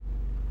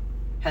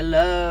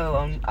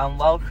Hello and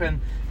welcome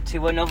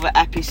to another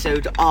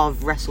episode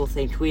of Wrestle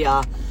Think. We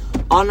are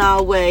on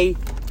our way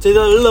to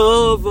the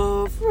love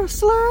of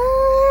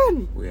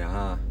wrestling. We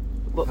are.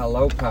 But,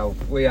 Hello, pal.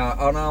 We are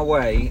on our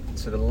way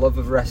to the Love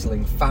of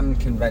Wrestling fan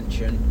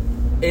convention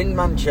in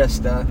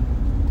Manchester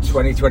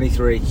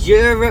 2023.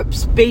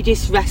 Europe's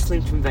biggest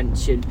wrestling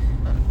convention.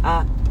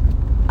 And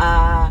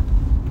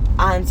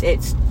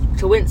it's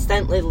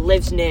coincidentally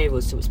lives near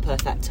us, so it's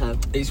perfecto.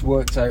 It's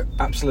worked out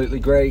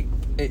absolutely great.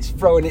 It's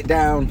throwing it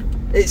down.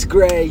 It's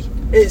grey.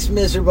 It's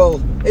miserable.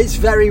 It's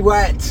very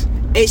wet.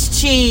 It's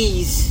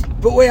cheese.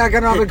 But we are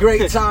going to have a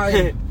great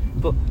time.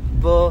 But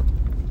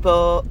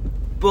before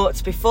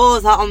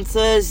that, on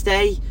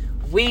Thursday,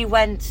 we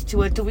went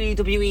to a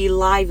WWE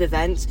live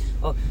event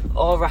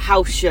or a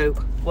house show,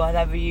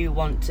 whatever you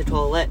want to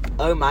call it.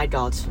 Oh my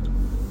god.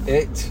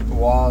 It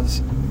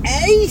was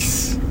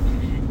ace.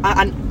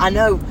 I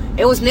know.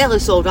 It was nearly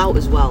sold out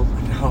as well.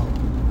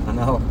 I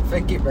know.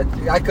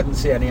 I couldn't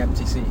see any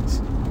empty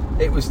seats.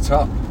 It was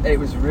top. It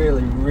was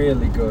really,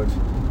 really good.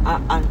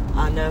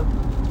 I know.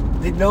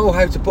 They know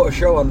how to put a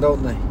show on,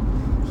 don't they?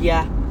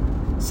 Yeah.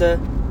 So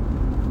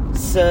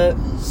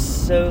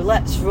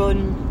let's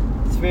run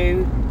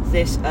through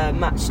this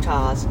match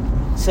card.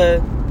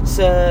 So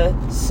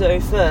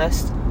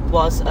first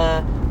was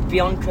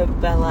Bianca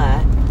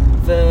Belair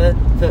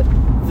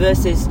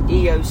versus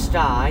Io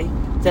Sky.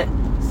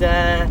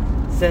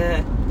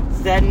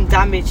 Then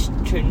Damage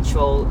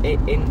Control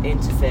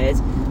interfered.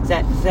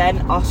 Then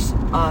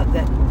Asuka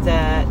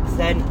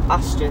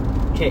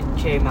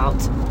came out.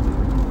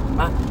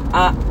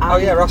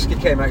 Asuka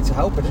came out to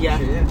help her,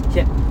 didn't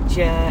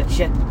she?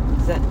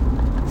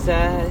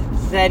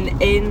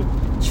 Then in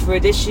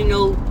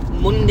traditional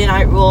Monday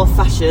Night Raw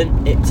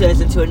fashion, it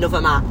turns into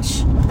another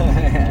match.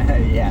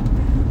 Yeah.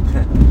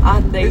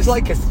 And it was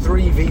like a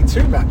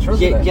 3v2 match,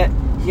 wasn't it?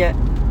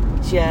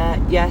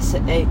 Yes,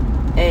 a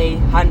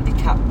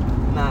handicap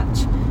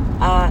match.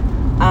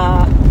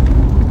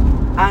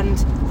 And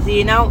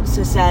the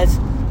announcer said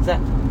that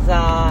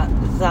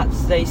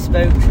they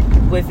spoke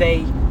with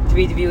a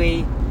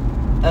WWE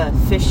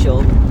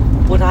official,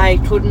 but I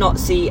could not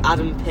see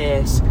Adam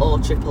Pearce or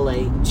Triple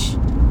H.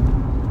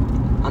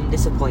 I'm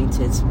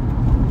disappointed.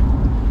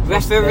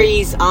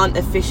 Referees aren't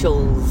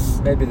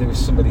officials. Maybe there was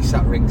somebody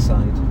sat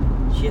ringside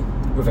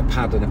with a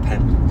pad and a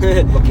pen,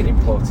 looking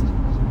important.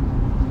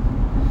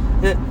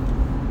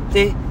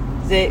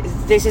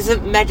 This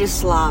isn't Mega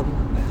Slam.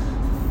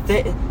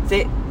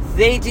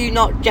 They do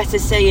not get a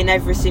say in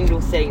every single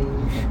thing.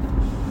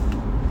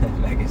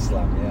 Mega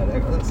Slam, yeah,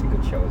 that's a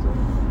good show as well.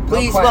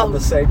 Please, not quite on the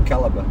same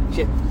calibre.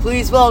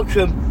 Please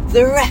welcome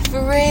the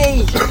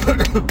referee.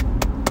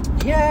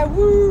 Yeah,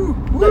 woo!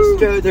 Let's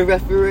go, the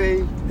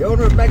referee. The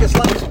owner of Mega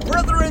Slam's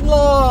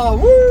brother-in-law.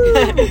 Woo!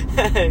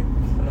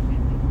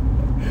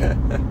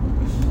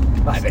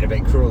 Might have been a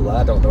bit cruel.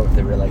 I don't know if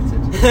they're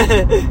related.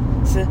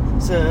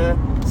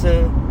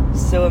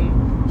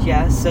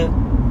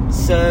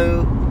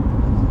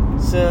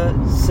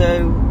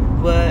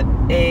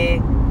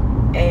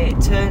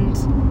 It turned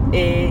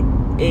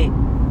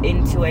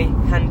into a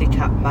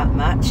handicap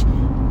match.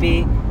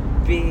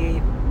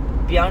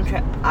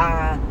 Bianca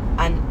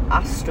and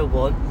Asuka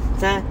won.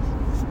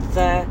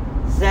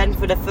 Then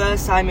for the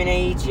first time in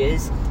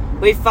ages,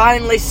 we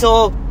finally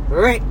saw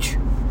Rick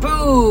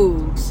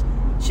Boogs.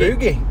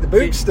 Boogie, the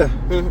Boogster.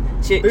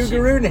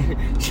 Boogaroony.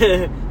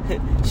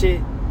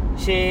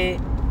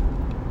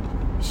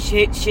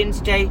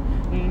 Shinsuke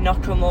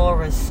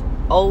Nakamura's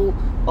old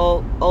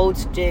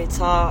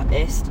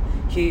guitarist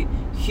who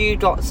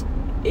got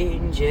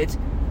injured,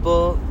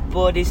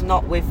 but is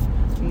not with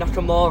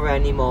Nakamura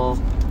anymore,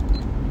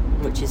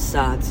 which is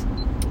sad.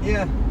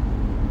 Yeah,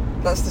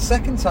 that's the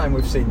second time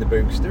we've seen the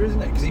Boogster,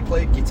 isn't it? Because he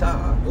played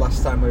guitar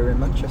last time we were in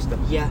Manchester.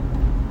 Yeah.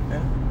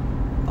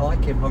 I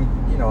like him.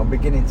 I'm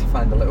beginning to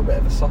find a little bit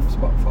of a soft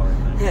spot for him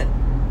now.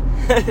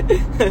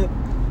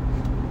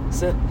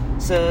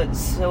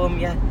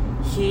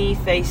 He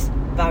faced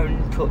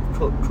Baron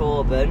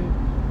Corbin.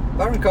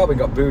 Baron Corbin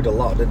got booed a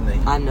lot, didn't he?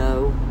 I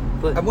know,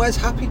 but... And where's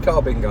Happy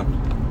Corbin gone?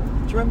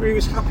 Do you remember he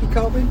was Happy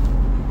Corbin?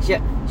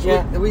 Yeah.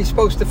 Are we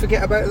supposed to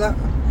forget about that?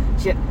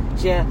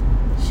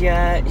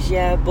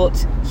 Yeah,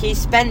 but he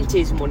spent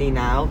his money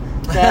now.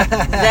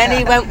 Then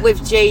he went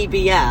with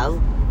JBL.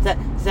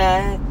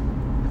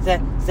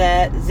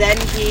 Then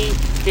he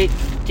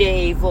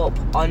gave up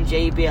on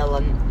JBL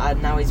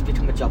and now he's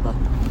become a jobber.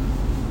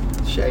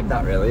 Shame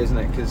that, really, isn't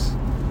it? Because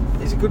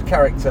he's a good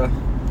character,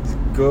 he's a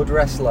good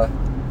wrestler.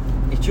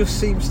 He just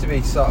seems to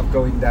be sort of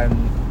going down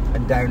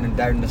and down and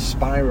down the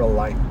spiral,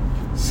 like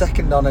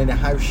second on in a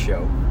house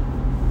show.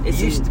 He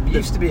used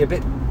to be a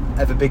bit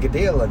of a bigger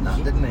deal than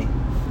that, didn't he?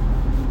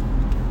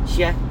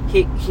 Yeah,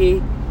 he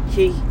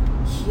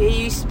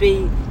used to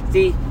be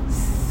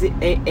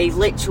a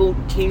literal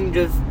king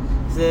of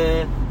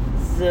the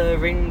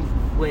ring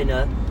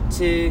winner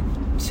to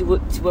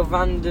a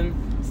random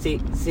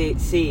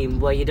theme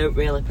where you don't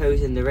really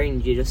pose in the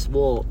ring, you just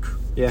walk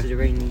to the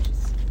ring.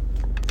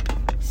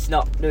 It's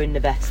not doing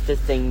the best of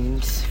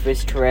things for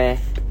his career.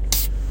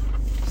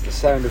 the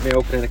sound of me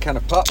opening a can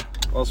of pop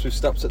whilst we've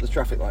stopped at the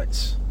traffic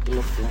lights.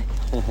 Lovely.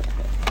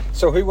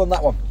 So who won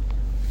that one?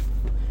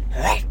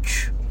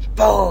 Xbox.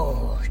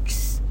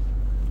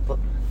 But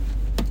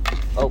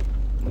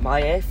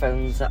my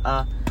earphones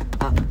are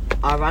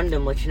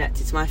randomly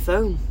connected to my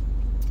phone.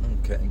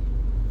 Okay.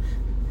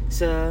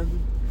 So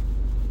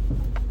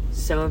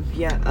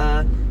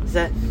yeah.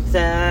 Then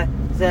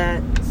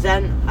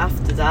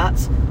after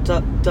that,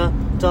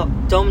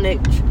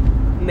 Dominic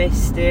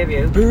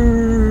Mysterio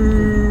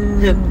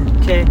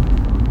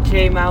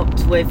came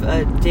out with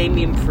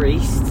Damian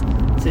Priest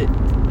to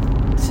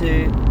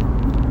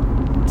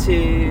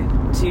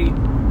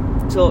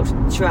talk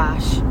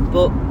trash,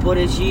 but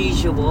as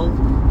usual,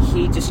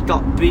 he just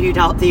got booed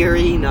out the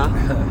arena.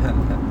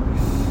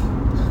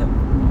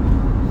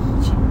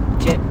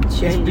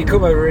 He's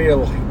become a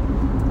real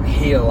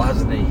heel,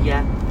 hasn't he?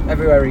 Yeah.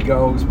 Everywhere he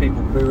goes,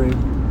 people boo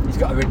him. He's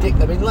got a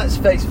ridiculous... I mean, let's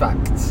face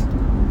facts.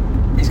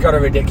 He's got a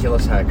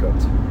ridiculous haircut.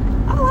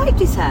 I like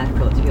his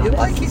haircut, to be honest. You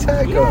like his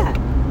haircut? Yeah.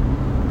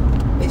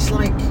 It's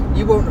like,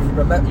 you won't even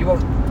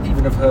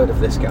have heard of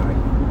this guy.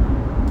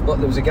 But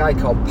there was a guy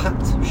called Pat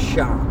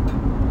Sharp,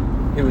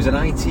 who was an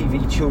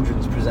ITV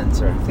children's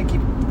presenter. I think the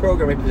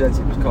programme he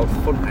presented was called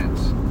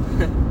Funhouse.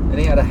 And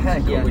he had a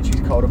haircut which is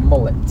called a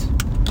mullet.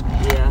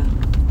 Yeah.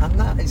 And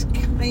that is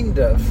kind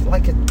of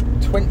like a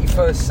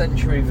 21st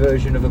century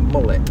version of a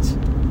mullet,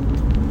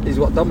 is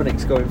what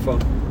Dominic's going for.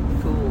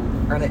 Cool.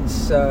 And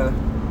it's, I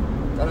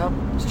don't know,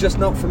 it's just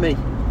not for me.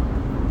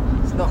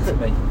 It's not for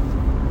me.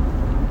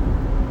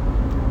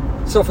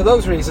 So for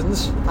those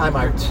reasons, I'm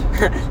out.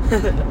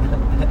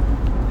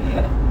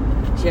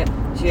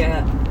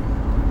 Yeah.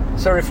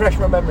 So refresh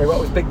my memory, what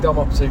was Big Dom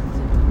up to?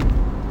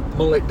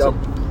 Mullet Dom.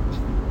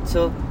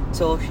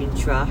 Talking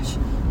trash,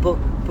 but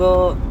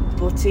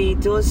he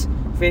does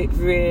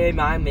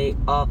remind me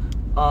of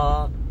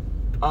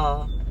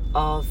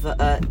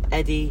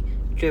Eddie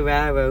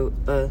Guerrero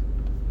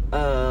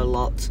a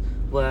lot.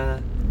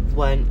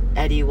 When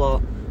Eddie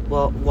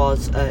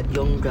was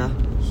younger,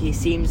 he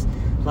seems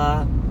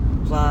like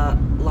a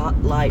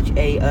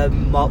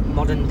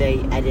modern day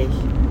Eddie.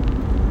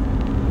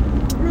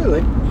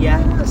 Really?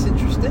 Yeah. That's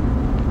interesting.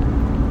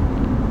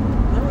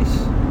 Nice.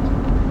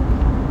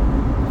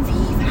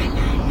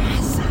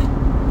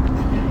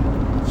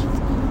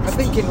 I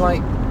think in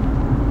like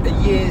a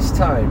year's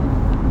time,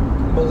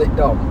 Mullet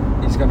Dom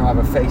is going to have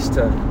a face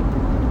turn.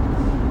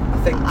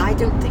 I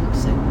don't think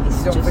so.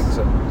 You don't think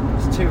so?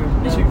 It's too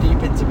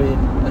deep into being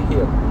a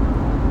heel.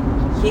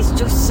 He's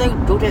just so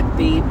good at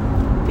being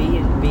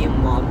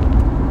one.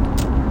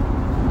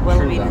 Well,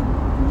 True, I mean,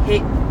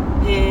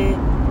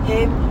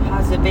 him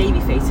as a baby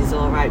face is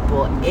alright,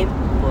 but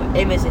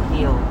him as a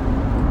heel,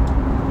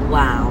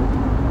 wow.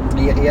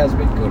 He has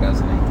been good,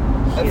 hasn't he?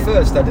 At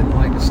first, I didn't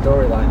like the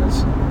storyline,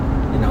 as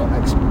you know,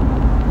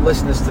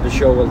 listeners to the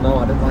show will know.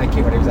 I didn't like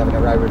it when he was having a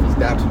row with his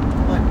dad.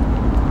 I'm like,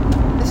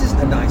 this isn't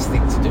a nice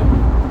thing to do.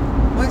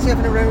 Why is he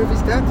having a row with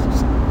his dad?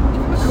 Just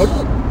give him a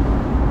cuddle.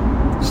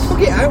 Just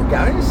hug it out,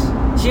 guys.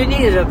 She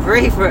needed a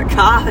breather at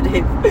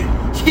Cardiff.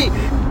 She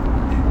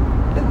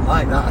didn't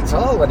like that at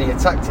all when he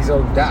attacked his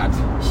own dad.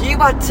 She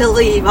had to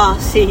leave our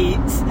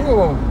seats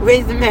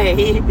with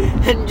me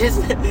and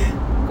just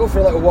go for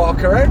a little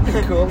walk around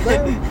and cool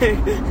down.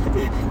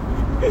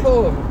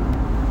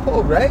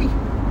 Poor Ray.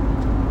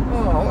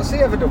 Oh, what's he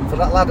ever done for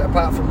that lad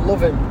apart from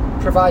love him,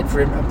 provide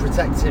for him and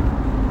protect him?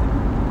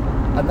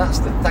 And that's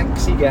the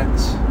thanks he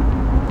gets.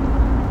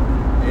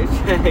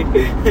 Okay.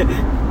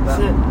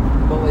 That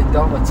Mullet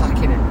Dom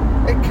attacking him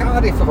at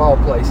Cardiff of all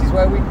places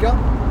where we'd gone.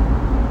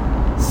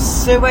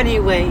 So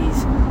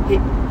anyways, he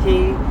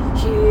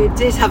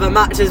did have a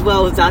match as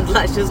well, Dad.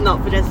 Let's just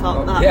not forget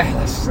about that. Yeah,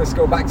 let's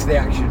go back to the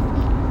action.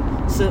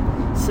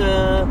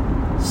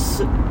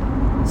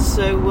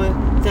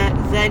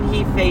 Then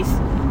he faced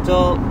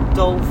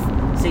Dolph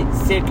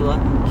Ziggler,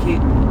 who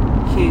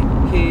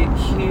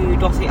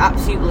got an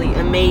absolutely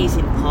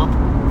amazing pop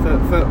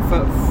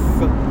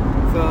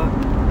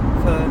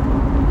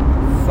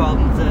from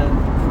the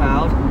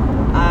crowd,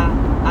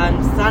 and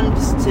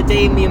thanks to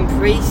Damian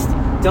Priest,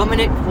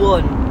 Dominic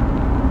won.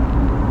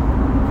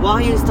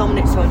 Why is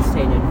Dominic so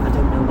entertaining? I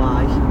don't know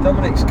why.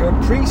 Dominic's good.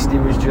 Priesty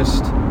was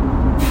just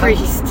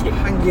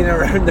hanging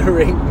around the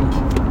ring,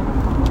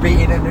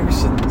 being a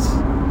nuisance.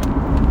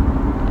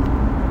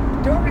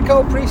 Do I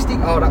recall Priesty?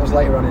 Oh, that was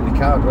later on in the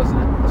card, wasn't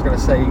it? I was going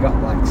to say he got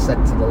like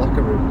sent to the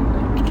locker room,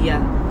 didn't he?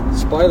 Yeah.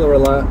 Spoiler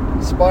alert.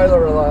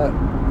 Spoiler alert.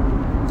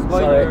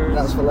 Spoilers. Sorry,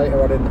 that's for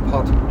later on in the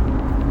pod.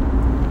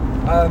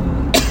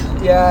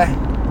 Yeah,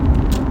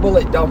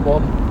 Mullet Dom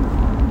won.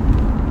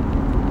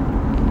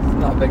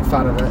 Not a big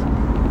fan of it.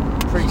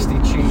 Priesty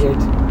cheated.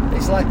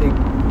 It's like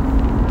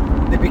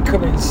they're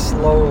becoming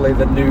slowly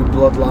the new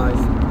bloodline,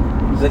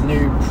 the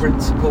new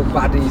principal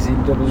baddies in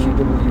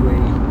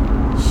WWE.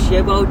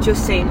 Yeah, well,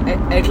 just saying,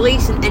 at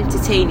least an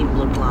entertaining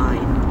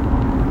bloodline.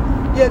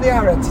 Yeah, they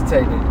are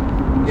entertaining.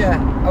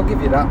 Yeah, I'll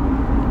give you that.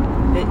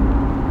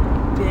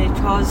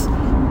 Because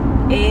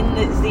in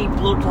the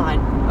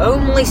bloodline,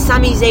 only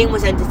Sami Zayn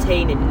was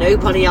entertaining.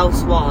 Nobody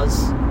else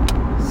was.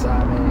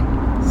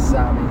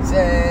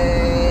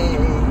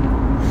 Zayn.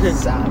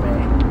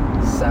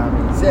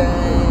 Sami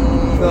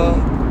Zayn.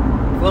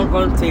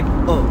 One team.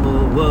 Oh.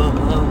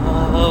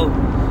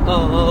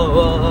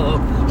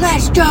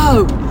 Let's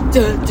go.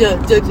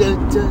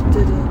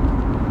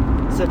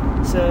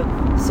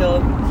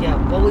 So yeah.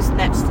 What was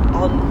next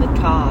on the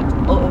card?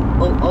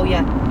 Oh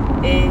yeah.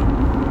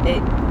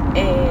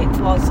 It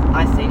was,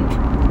 I think,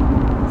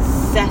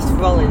 Seth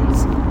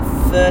Rollins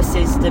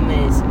versus The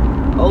Miz.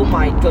 Oh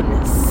my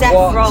goodness, Seth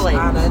Rollins!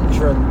 What an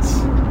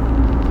entrance!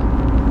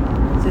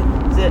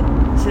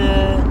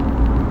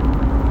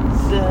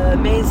 The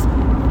Miz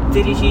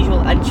did his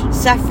usual entrance.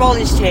 Seth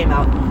Rollins came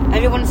out.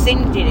 Everyone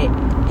singing it.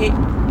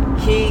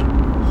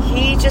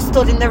 He just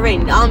stood in the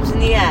ring, arms in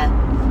the air.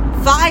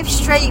 5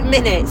 straight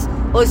minutes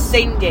of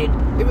singing.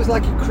 It was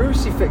like a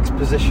crucifix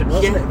position,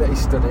 wasn't it, that he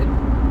stood in?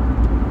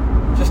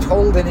 Just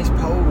holding his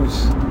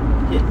pose.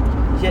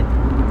 Yeah.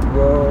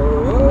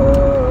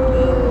 Whoa.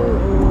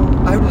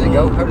 How does it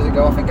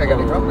go? I think I got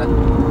it wrong then.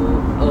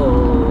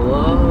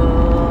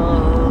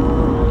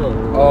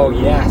 Oh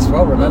yes,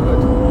 well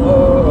remembered.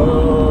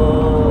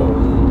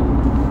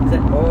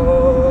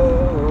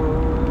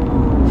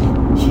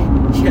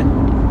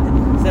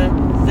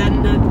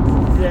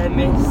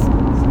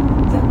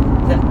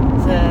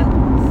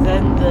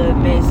 Then the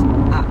Miz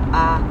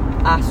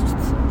asked,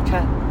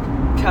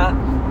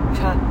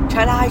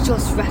 can I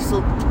just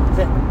wrestle?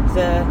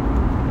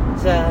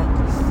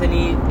 Then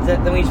he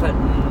just went,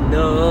 no.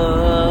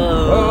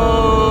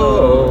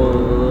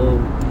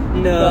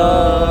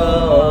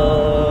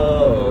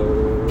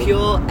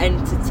 Pure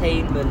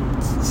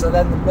entertainment. So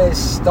then the Miz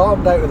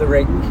stormed out of the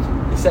ring.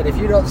 He said, if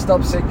you don't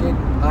stop singing,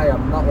 I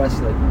am not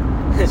wrestling.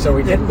 So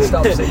we didn't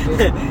stop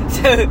singing.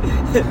 So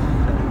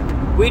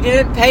we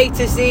didn't pay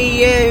to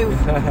see you.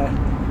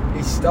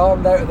 He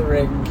stormed out of the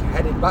ring,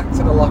 headed back to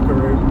the locker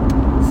room.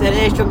 So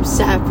there's from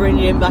Seth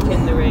bringing him back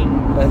in the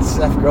ring. Then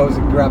Seth goes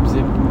and grabs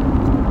him,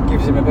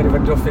 gives him a bit of a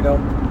duffing up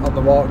on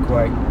the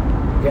walkway,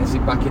 gets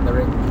him back in the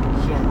ring.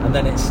 Yeah. And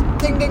then it's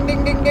ding ding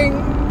ding ding ding.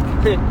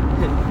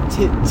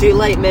 Too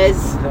late,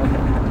 Miz.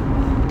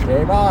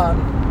 Game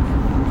on.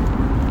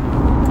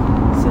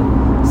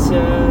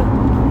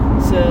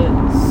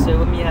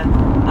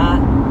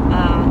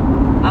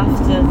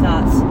 After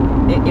that,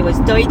 it was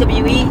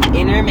WWE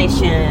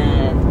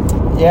Intermission.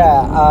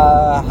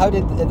 Yeah, how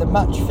did the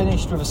match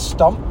finished with a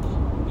stomp?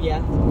 Yeah.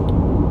 It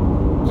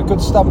was a good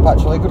stomp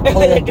actually, good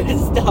clear Good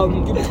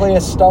stomp. Good clear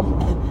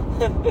stomp.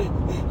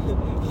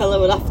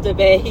 Hello and after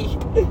me.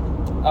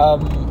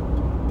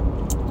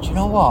 Do you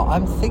know what?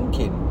 I'm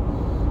thinking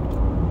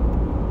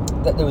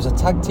that there was a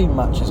tag team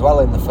match as well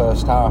in the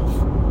first half.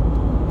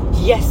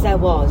 Yes, there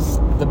was.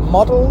 The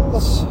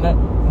models?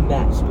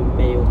 Match with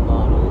male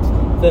models.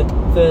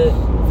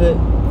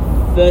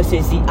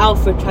 Versus the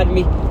Alpha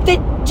Academy. The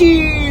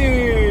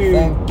Jews!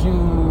 Thank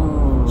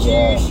you.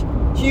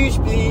 Jews,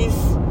 please.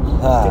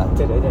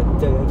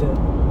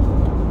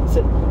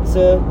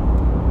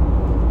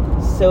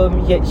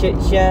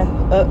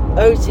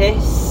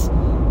 Otis.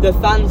 The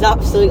fans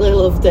absolutely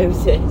loved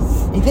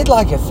Otis. He did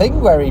like a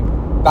thing where he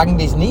banged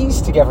his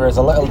knees together as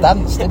a little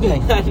dance,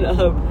 didn't he? I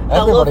know.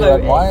 Everybody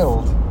went Otis.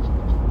 wild.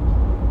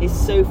 He's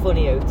so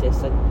funny,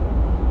 Otis.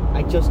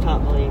 I just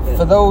can't believe it.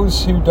 For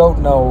those who don't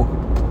know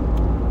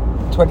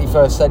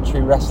 21st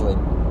century wrestling,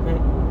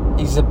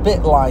 he's a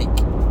bit like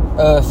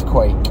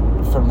Earthquake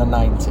from the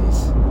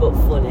 90s. But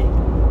funny.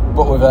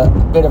 But with a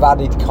bit of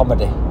added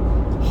comedy.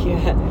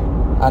 Yeah.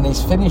 And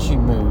his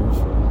finishing move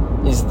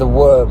is the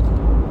worm.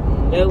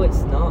 No,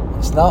 it's not.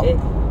 It's not? It's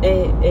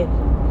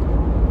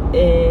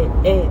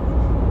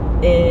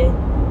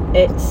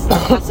the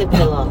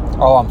caterpillar.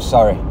 Oh, I'm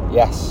sorry.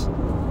 Yes.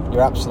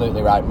 You're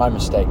absolutely right. My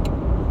mistake.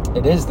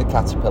 It is the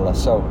caterpillar.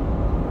 So,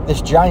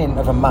 this giant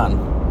of a man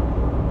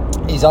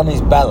is on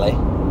his belly,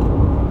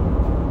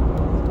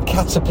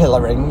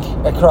 caterpillaring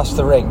across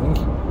the ring.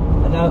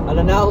 And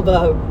an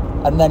elbow.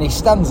 And then he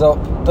stands up,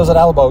 does an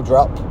elbow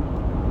drop,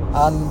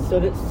 and so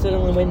that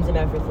suddenly wins him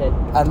everything.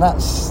 And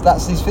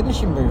that's his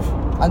finishing move.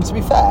 And to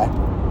be fair,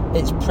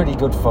 it's pretty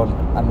good fun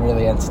and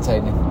really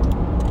entertaining.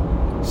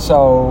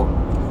 So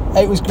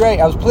it was great.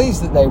 I was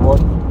pleased that they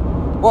won.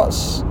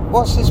 What's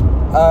his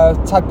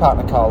tag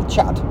partner called?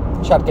 Chad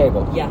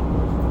Gable. Yeah.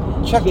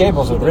 Chad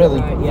Gable's a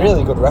really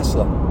good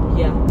wrestler.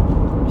 Yeah.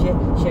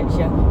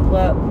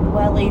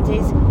 Well,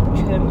 ladies,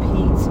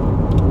 compete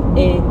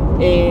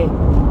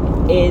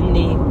in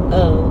the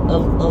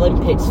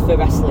Olympics for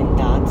wrestling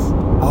dads.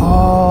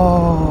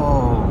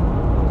 Oh,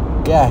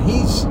 yeah,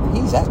 he's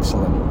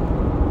excellent.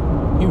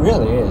 He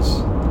really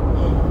is.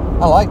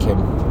 I like him.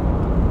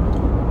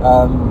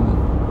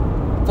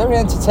 Very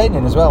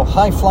entertaining as well.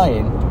 High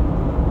flying,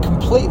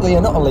 completely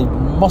and utterly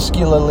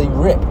muscularly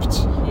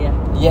ripped. Yeah.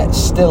 Yet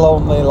still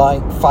only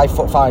like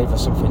 5'5" or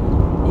something.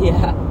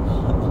 Yeah.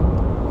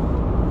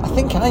 I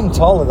think I'm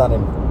taller than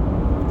him.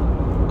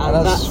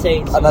 And that's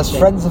saying something. And as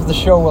friends of the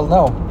show will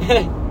know,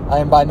 I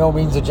am by no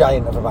means a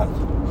giant of a man.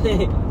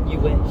 You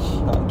wish.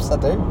 Perhaps I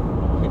do.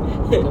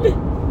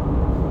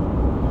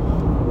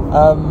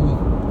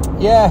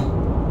 Yeah,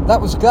 that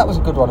was a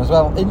good one as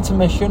well.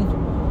 Intermission,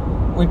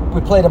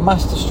 we played a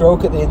master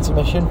stroke at the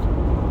intermission.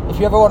 If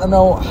you ever want to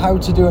know how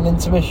to do an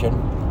intermission,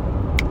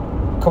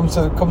 come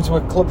to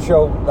a club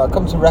show.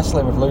 Come to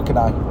wrestling with Luke and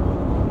I.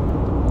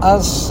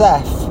 As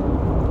Seth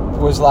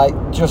was like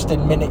just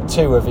in minute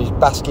 2 of his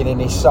basking in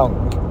his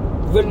song,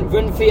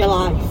 run for your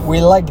life.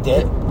 We legged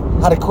it,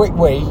 had a quick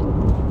wee,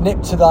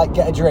 nipped to like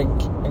get a drink,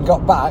 and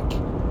got back,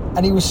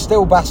 and he was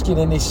still basking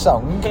in his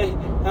song,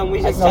 and we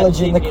just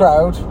acknowledging the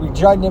crowd. We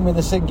joined in with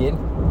the singing.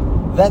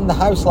 Then the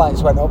house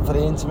lights went up for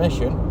the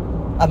intermission,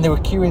 and they were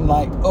queuing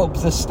like up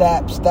the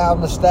steps, down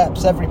the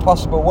steps, every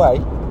possible way.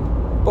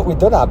 But we'd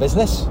done our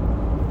business.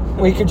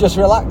 We could just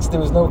relax. There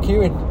was no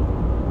queuing.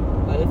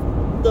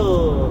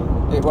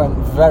 It went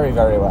very,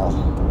 very well.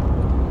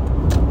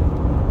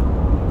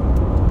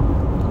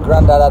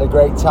 Grandad had a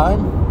great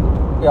time.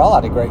 We all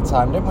had a great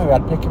time, didn't we? We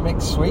had pick and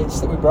mix sweets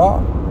that we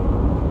brought.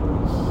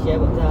 Yeah,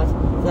 but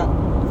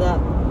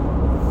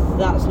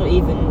that's not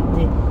even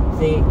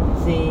the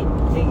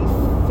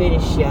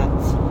finish yet.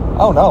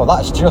 Oh no,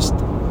 that's just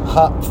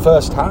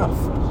first half.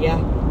 Yeah.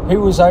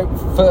 Who was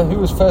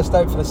first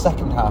out for the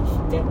second half?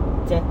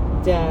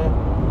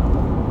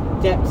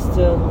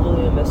 Dexter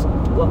Lumis,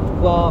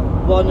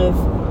 one of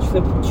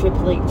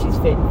Triple H's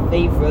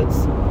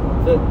favourites,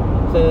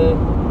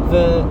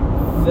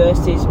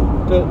 versus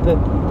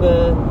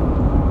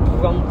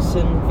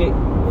Bronson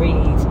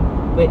Reed,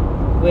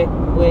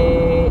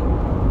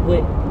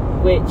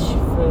 which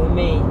for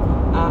me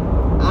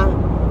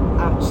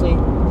actually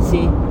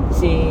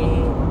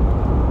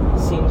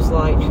seems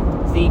like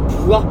the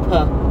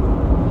proper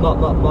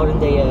modern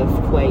day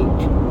earthquake.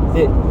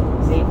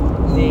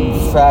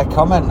 The fair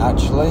comment,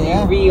 actually.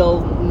 Yeah.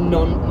 Real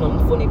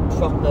non-funny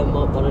proper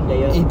modern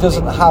day earthquake. He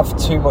doesn't have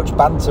too much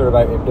banter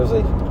about him, does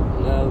he?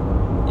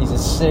 No. He's a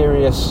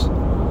serious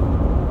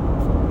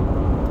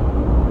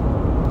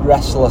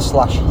wrestler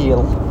 /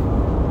 heel,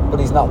 but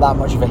he's not that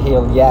much of a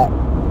heel yet.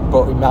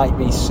 But he might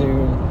be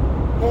soon.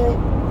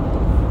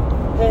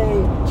 Hey,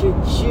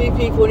 you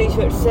people need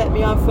to accept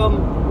me. I'm from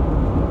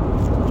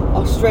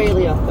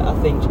Australia, I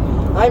think.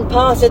 I'm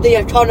part of the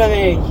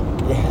economy.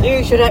 Yeah.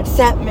 You should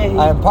accept me.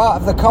 I am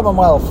part of the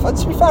Commonwealth. And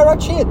to be fair, I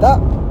cheered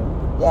that.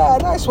 Yeah,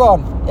 nice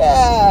one.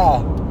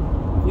 Yeah.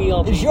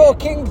 Is your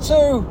king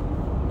too?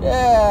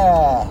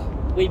 Yeah.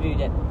 We booed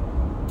it.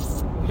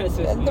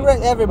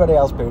 Everybody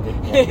else booed it.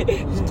 Yeah.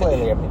 He's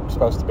clearly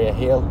supposed to be a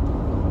heel,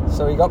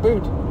 so he got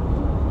booed.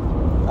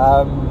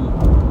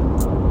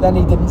 Then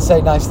he didn't say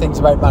nice things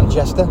about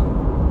Manchester.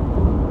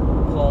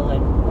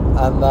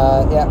 And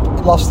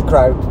he lost the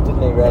crowd,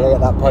 didn't he? Really, at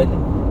that point.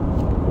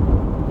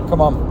 Come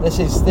on, this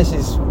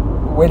is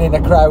winning a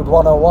crowd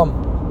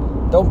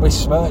 101. Don't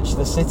besmirch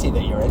the city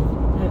that you're in.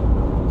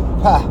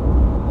 Ha.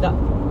 Dad,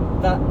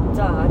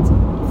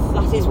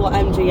 that is what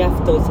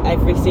MJF does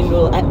every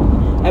single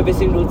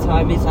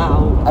time he's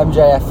out.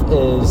 MJF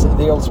is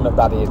the ultimate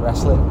baddie in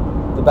wrestling.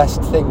 The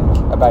best thing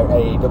about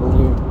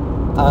AEW,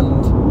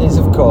 and is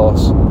of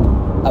course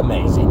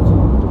amazing.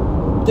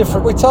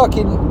 Different.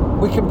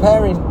 We're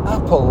comparing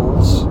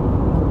apples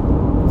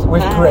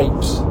with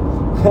grapes.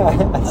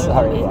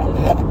 Sorry, yeah.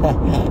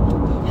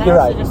 Pears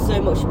are just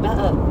so much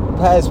better.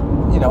 Pears,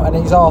 and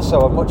he's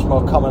also a much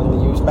more commonly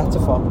used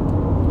metaphor.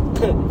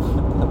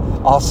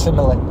 Or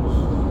simile.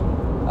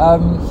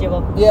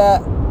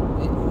 Yeah.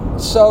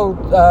 So,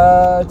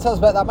 tell us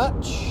about that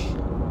match.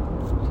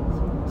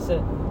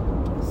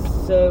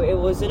 So it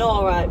was an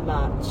alright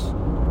match.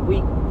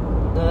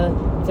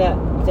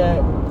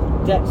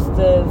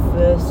 Dexter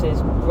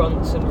versus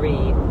Bronson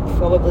Reed,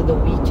 probably the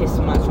weakest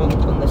match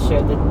on the show.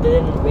 They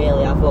didn't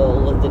really have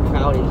all of the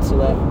crowd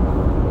into it.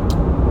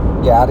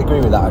 Yeah, I'd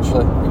agree with that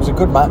actually. It was a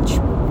good match,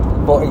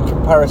 but in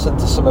comparison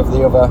to some of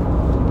the other,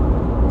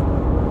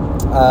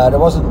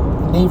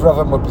 neither of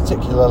them were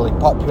particularly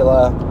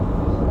popular.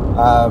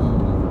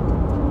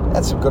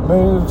 Had some good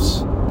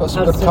moves, put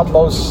some good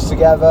combos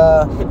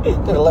together,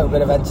 did a little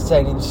bit of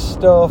entertaining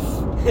stuff.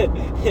 Trying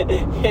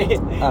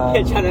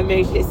to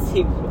make it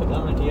seem good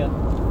on you.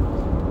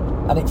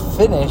 And it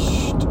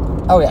finished.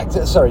 Oh yeah,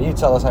 sorry. You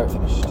tell us how it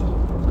finished.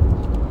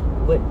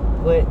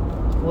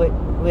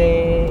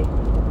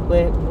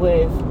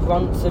 With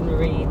Bronson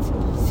Reed's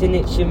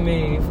signature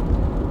move,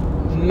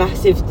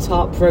 massive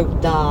top rope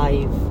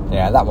dive.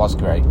 Yeah, that was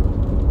great.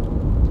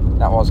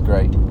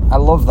 I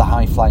love the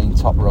high flying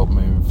top rope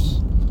moves.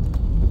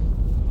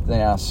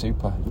 They are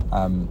super.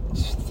 I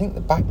think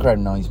the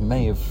background noise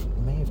may have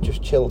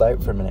just chilled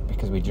out for a minute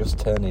because we're just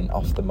turning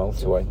off the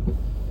motorway.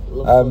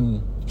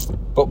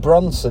 But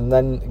Bronson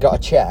then got a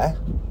chair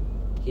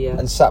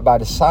and sat by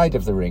the side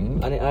of the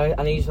ring.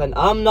 And he just went,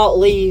 "I'm not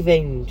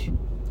leaving."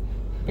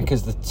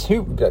 Because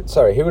who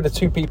were the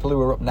two people who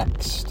were up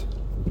next?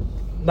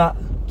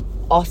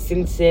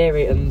 Austin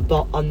Theory and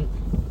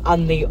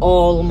the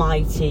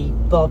almighty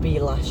Bobby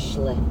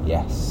Lashley.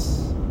 Yes,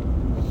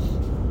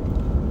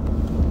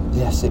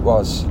 it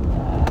was.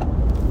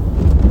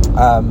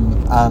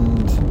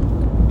 And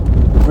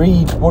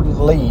Reed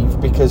wouldn't leave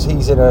because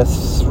he's in a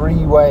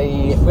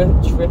three-way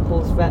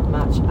triple threat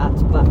match at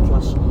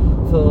Backlash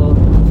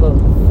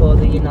for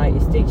the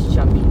United States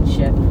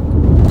Championship.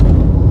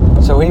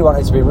 So he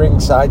wanted to be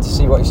ringside to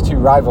see what his two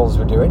rivals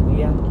were doing.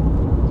 Yeah.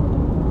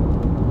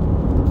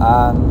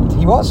 And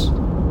he was.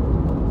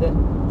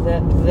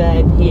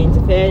 Then he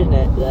interfered in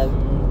it.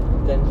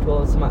 Then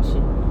towards the match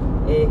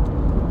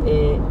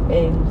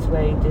into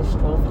a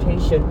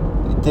disqualification.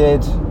 He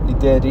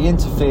did. He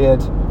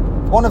interfered.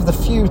 One of the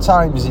few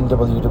times in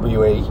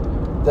WWE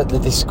that the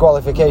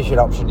disqualification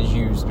option is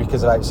used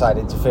because of outside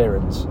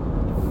interference.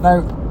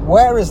 Now,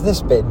 where has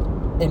this been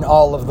in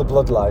all of the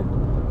Bloodline?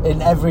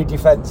 In every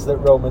defence that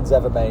Roman's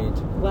ever made?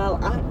 Well,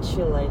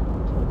 actually,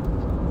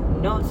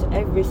 not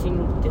every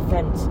single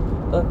defence.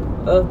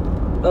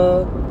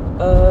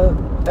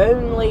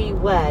 Only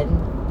when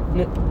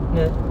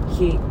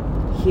he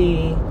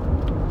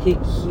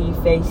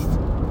faced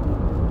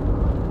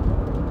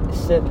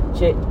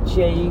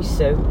Jey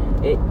Uso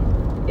in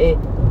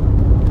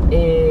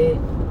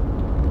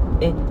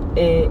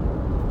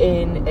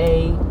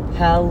a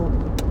Hell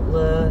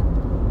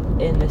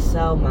in a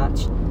Cell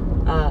match,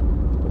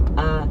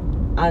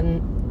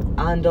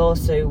 and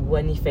also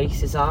when he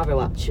faced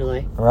Cesaro,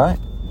 actually. Right.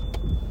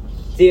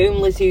 The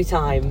only two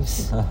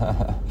times.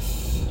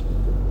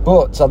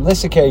 But on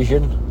this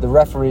occasion, the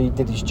referee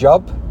did his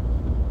job.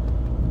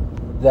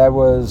 There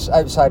was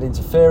outside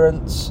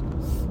interference.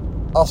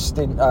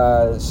 Austin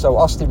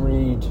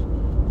Reed.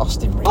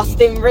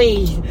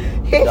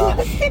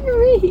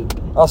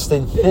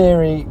 Austin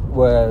Theory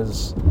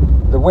was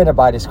the winner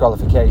by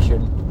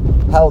disqualification.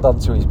 Held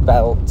onto his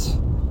belt.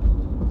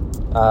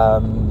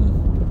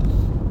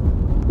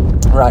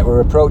 Right,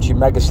 we're approaching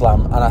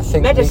Megaslam, and I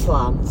think...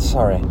 Megaslam?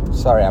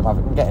 Sorry,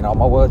 I'm getting all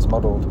my words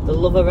muddled. The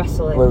Love of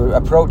Wrestling. We're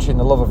approaching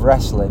the Love of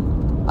Wrestling,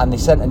 and they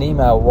sent an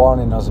email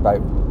warning us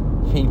about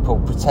people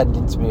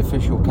pretending to be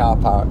official car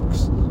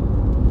parks,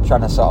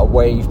 trying to sort of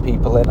wave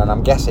people in, and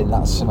I'm guessing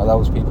that's some of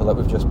those people that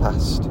we've just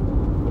passed.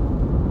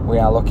 We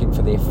are looking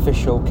for the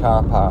official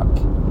car park.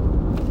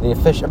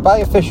 By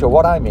official,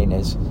 what I mean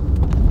is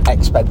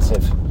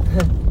expensive.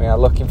 We are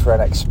looking for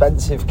an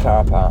expensive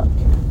car park.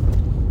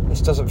 This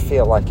doesn't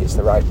feel like it's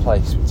the right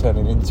place. We're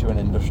turning into an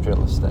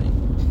industrial estate.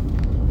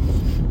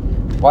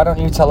 Why don't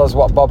you tell us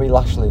what Bobby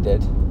Lashley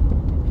did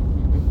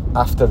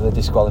after the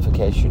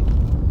disqualification?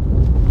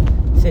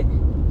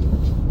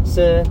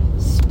 So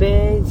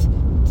spared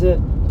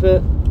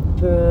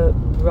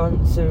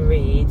Bronson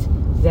Reed,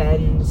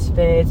 then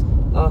spared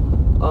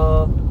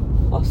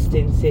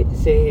Austin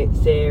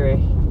Theory.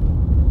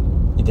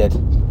 He did.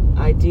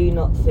 I do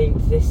not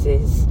think this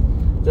is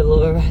the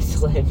Love of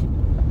Wrestling.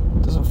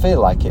 Doesn't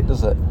feel like it,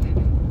 does it?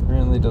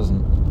 Really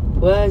doesn't.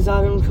 Where's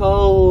Adam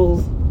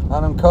Cole?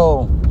 Adam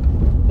Cole,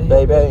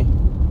 baby.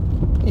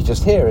 He's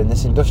just here in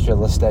this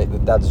industrial estate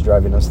that Dad's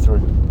driving us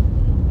through.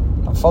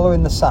 I'm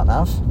following the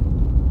sat-nav,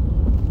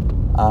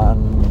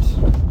 and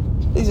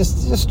he's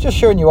just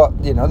showing you what,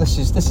 you know, this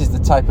is the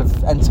type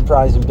of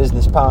enterprise and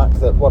business park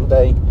that one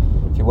day,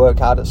 if you work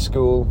hard at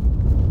school...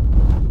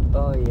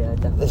 Oh yeah,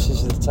 definitely. This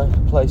is the type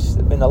of place...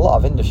 I mean, a lot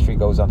of industry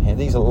goes on here.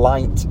 These are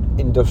light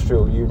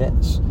industrial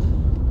units.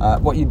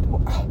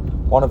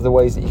 One of the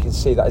ways that you can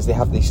see that is they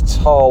have these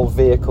tall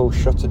vehicle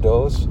shutter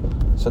doors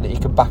so that you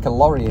can back a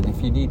lorry in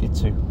if you needed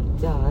to.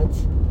 Dad,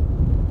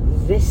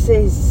 this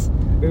is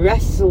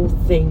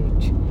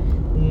WrestleThink,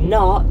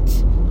 not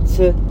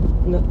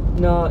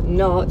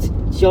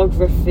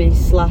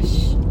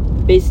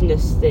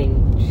geography/business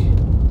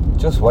thing.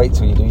 Just wait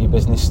till you do your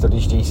business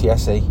studies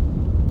GCSE.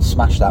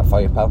 Smash that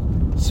for you, pal.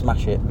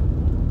 Smash it.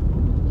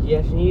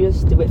 Yeah, can you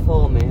just do it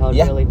for me? I'd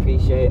really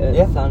appreciate it.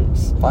 Yeah.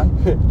 Thanks. Fine.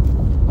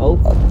 Oh.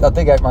 I'll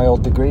dig out my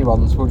old degree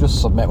ones. We'll just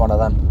submit one of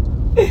them.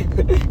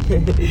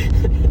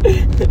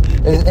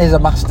 Here's a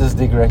master's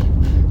degree.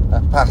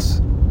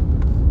 Pass.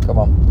 Come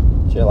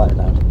on. Chill out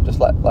now. Just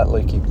let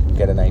Lukey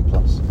get an A+.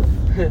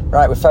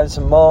 Right, we found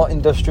some more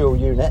industrial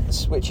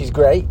units, which is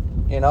great.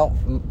 You know,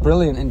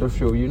 brilliant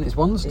industrial units.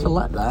 One's to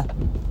let there.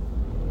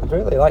 I'd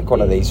really like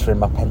one of these for in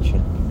my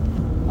pension.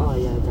 Oh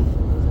yeah, definitely.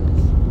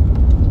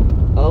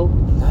 Oh.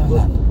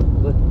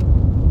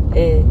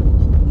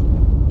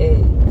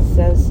 It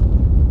says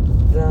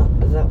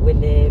that we're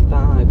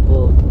nearby,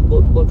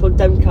 but could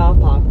them car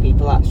park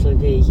people actually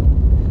be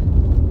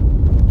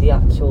the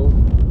actual...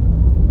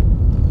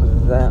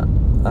 That,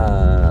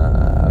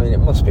 I mean, it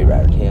must be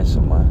around here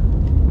somewhere.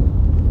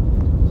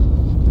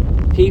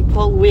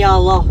 People, we are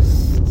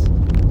lost.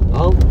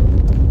 Oh,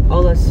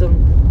 there's some...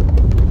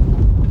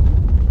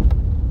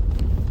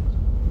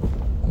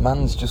 A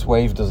man's just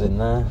waved us in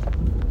there.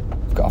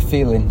 I've got a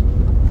feeling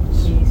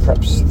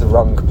perhaps the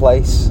wrong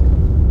place.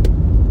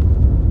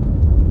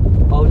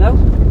 Oh no?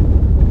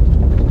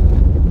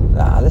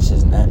 Nah, this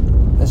isn't it.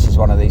 This is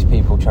one of these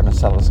people trying to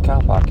sell us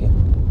car parking.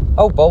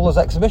 Oh, Bowler's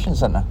Exhibition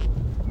Centre.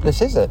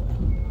 This is it.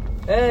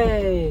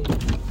 Hey!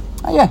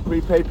 Oh yeah.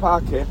 Prepaid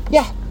parking?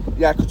 Yeah.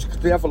 Yeah,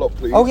 could we have a look,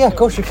 please? Oh yeah, of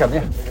course you can,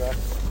 yeah.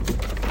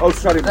 Oh,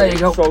 sorry, mate. There you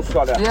go. So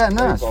sorry. Yeah,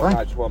 no, that's fine.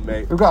 Nice one,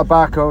 mate. We've got a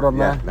barcode on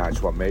there.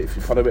 Nice one, mate. If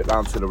you follow it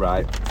down to the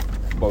right,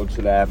 go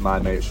to there, my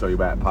mate, show you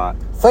where to park.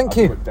 Thank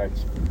you. Have a good day.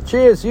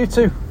 Cheers, you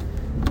too.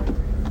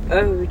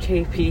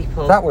 okay,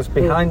 people. That was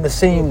behind the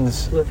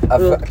scenes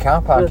of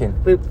car parking.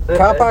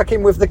 Car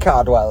parking with the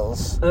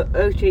Cardwells.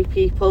 Okay,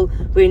 people,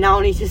 we now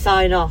need to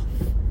sign off.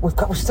 We've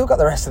still got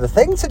the rest of the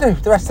thing to do.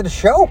 The rest of the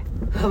show.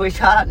 We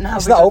can't now.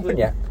 It's not open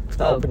yet. It's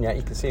not open yet.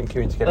 You can see him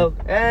queuing to get in.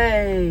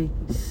 Okay,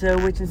 so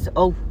we can.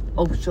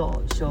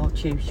 Short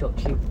queue.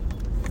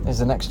 Here's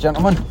the next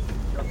gentleman.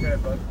 Okay,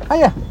 bud.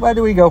 Hiya. Where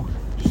do we go?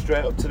 Just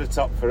straight up to the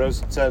top for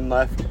us. Turn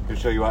left. We'll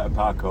show you how to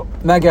park up.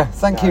 Mega.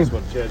 Thank you. Nice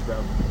one. Cheers,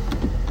 bro.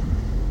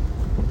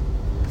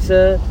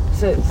 So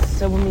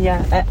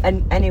yeah.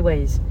 And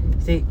anyways,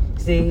 the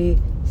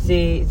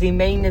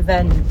main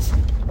event.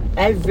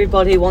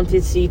 Everybody wanted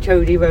to see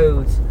Cody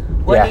Rhodes.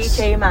 When he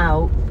came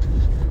out,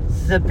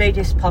 the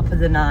biggest pop of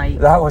the night.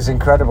 That was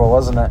incredible,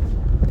 wasn't it?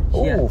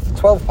 Oh, Yeah.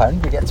 for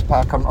 £12 you get to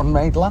park on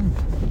unmade land.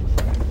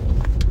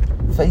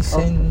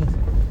 Facing...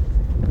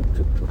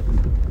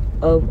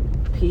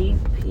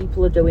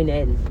 People are going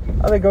in.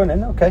 Are they going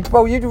in? Okay.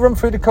 Well, you run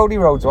through the Cody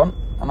Rhodes one,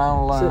 and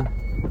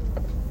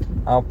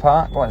I'll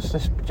park. What's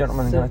this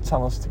gentleman going to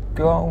tell us to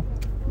go?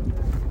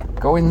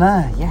 Go in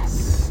there,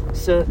 yes.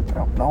 So I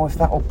don't know if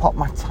that will pop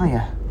my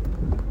tyre.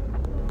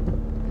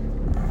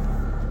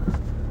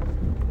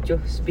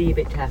 just be a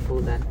bit careful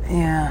then.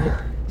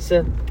 Yeah.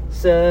 So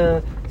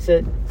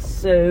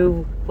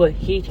well,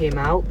 he came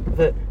out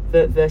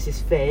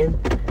versus Finn.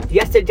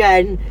 Yet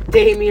again,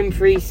 Damian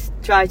Priest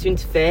tried to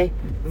interfere.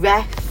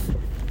 Ref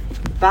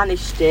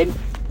banished him.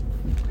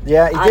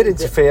 Yeah, he did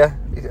interfere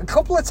a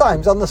couple of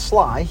times on the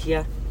sly.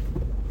 Yeah.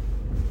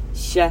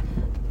 Sure.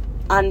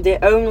 And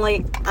it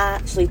only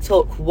actually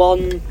took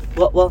one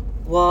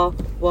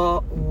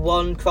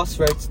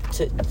crossroads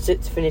to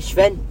finish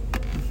Finn.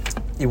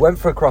 He went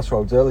for a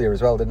crossroads earlier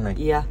as well, didn't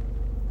he? Yeah.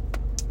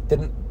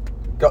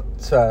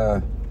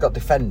 Got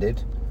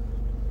defended,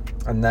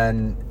 and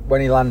then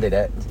when he landed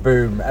it,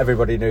 boom!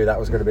 Everybody knew that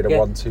was going to be the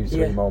 1, 2,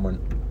 3 moment.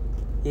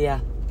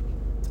 Yeah.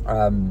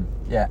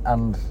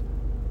 And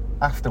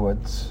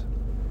afterwards,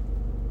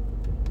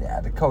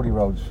 the Cody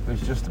Rhodes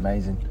was just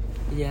amazing.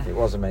 Yeah. It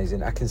was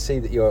amazing. I can see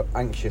that you're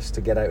anxious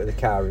to get out of the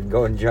car and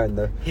go and join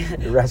the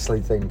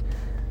wrestling thing.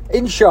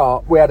 In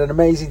short, we had an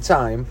amazing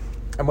time,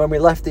 and when we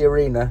left the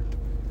arena,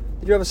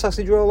 did you have a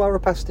sausage roll or a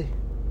pasty?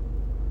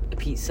 A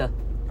pizza.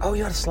 Oh,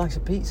 you had a slice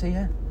of pizza,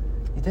 yeah.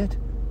 You did.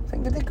 I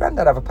think, did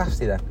Grandad have a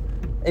pasty then?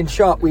 In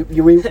short, we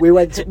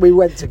went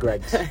to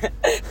Greg's.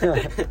 We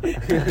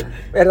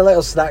had a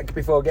little snack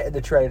before getting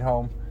the train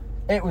home.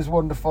 It was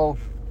wonderful.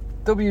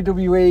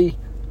 WWE.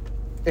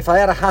 If I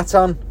had a hat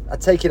on, I'd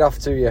take it off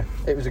to you.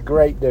 It was a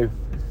great do.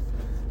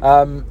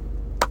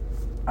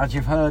 As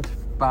you've heard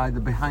by the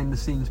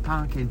behind-the-scenes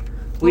parking,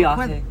 look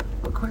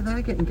where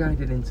they're getting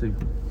guided into.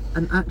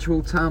 An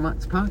actual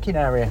tarmac parking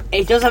area.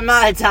 It doesn't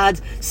matter,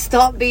 Dad.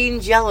 Stop being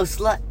jealous.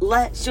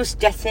 Let's just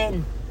get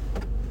in.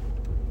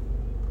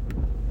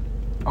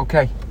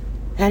 Okay.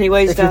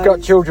 Anyways, if you've got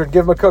children,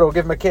 give them a cuddle,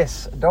 give them a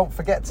kiss. Don't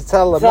forget to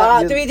tell them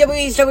that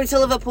WWE's going to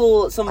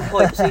Liverpool at some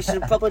point, so you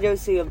should probably go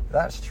see them.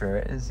 That's true,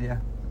 it is, yeah.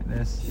 It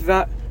is.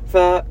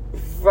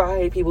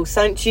 Right, people.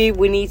 Thank you.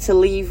 We need to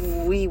leave.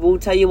 We will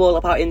tell you all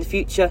about it in the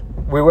future.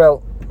 We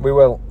will.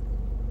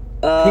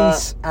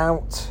 Peace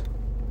out.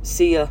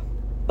 See ya.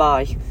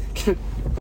 Bye.